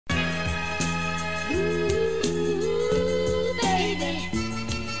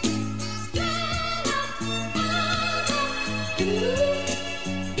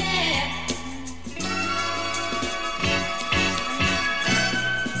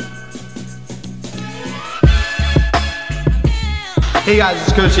Hey guys,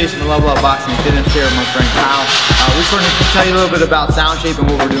 it's Coach Jason from Level Up Boxing and Fitness here with my friend Kyle. We just wanted to tell you a little bit about SoundShape and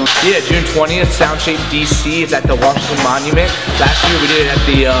what we're doing. Yeah, June 20th, SoundShape DC is at the Washington Monument. Last year we did it at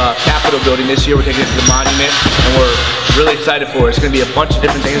the Capitol building. This year we're taking it to the Monument, and we're really excited for it. It's going to be a bunch of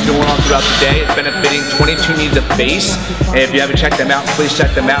different things going on throughout the day. It's benefiting 22 Needs a Face, and if you haven't checked them out, please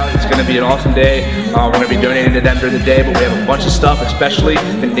check them out. It's going to be an awesome day. We're going to be donating to them during the day, but we have a bunch of stuff, especially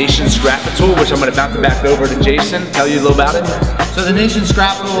the Nation Scrapital, which I'm going to bounce it back over to Jason. Tell you a little about it. So the Nation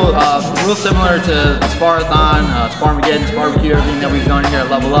Scrapital, real similar to Sparathon, Sparmageddon, Barbecue, everything that we've done here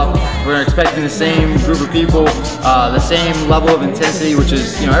at Level Up. We're expecting the same group of people, the same level of intensity, which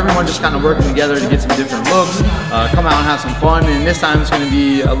is, everyone just kind of working together to get some different looks, come out and have some fun. And this time it's going to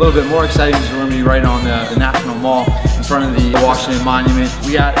be a little bit more exciting because we're going to be right on the National Mall in front of the Washington Monument.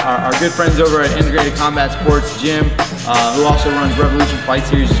 We got our good friends over at Integrated Combat Sports, Jim, who also runs Revolution Fight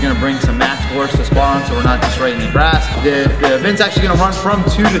Series, is going to bring some mats for us to spar on, so we're not just right in the grass. The event's actually going to run from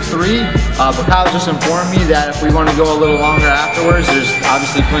 2 to 3, but Kyle just informed me that if we want to go a little longer afterwards, there's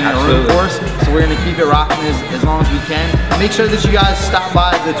obviously plenty of room for us, so we're going to keep it rocking as long as we can. Make sure that you guys stop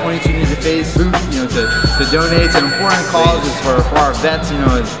by the 22 Needs a Face booth, to donate. It's an important cause. It's for our vets.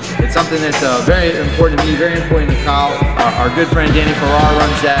 It's something that's very important to me, very important to Kyle. Our good friend Danny Farrar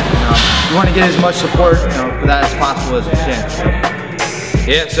runs that. We want to get as much support for that as possible as we can.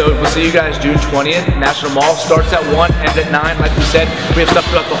 Yeah, so we'll see you guys June 20th. National Mall starts at 1, ends at 9. Like we said, we have stuff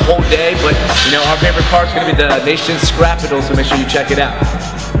throughout the whole day, but our favorite part is going to be the Nation Scrapital, so make sure you check it out.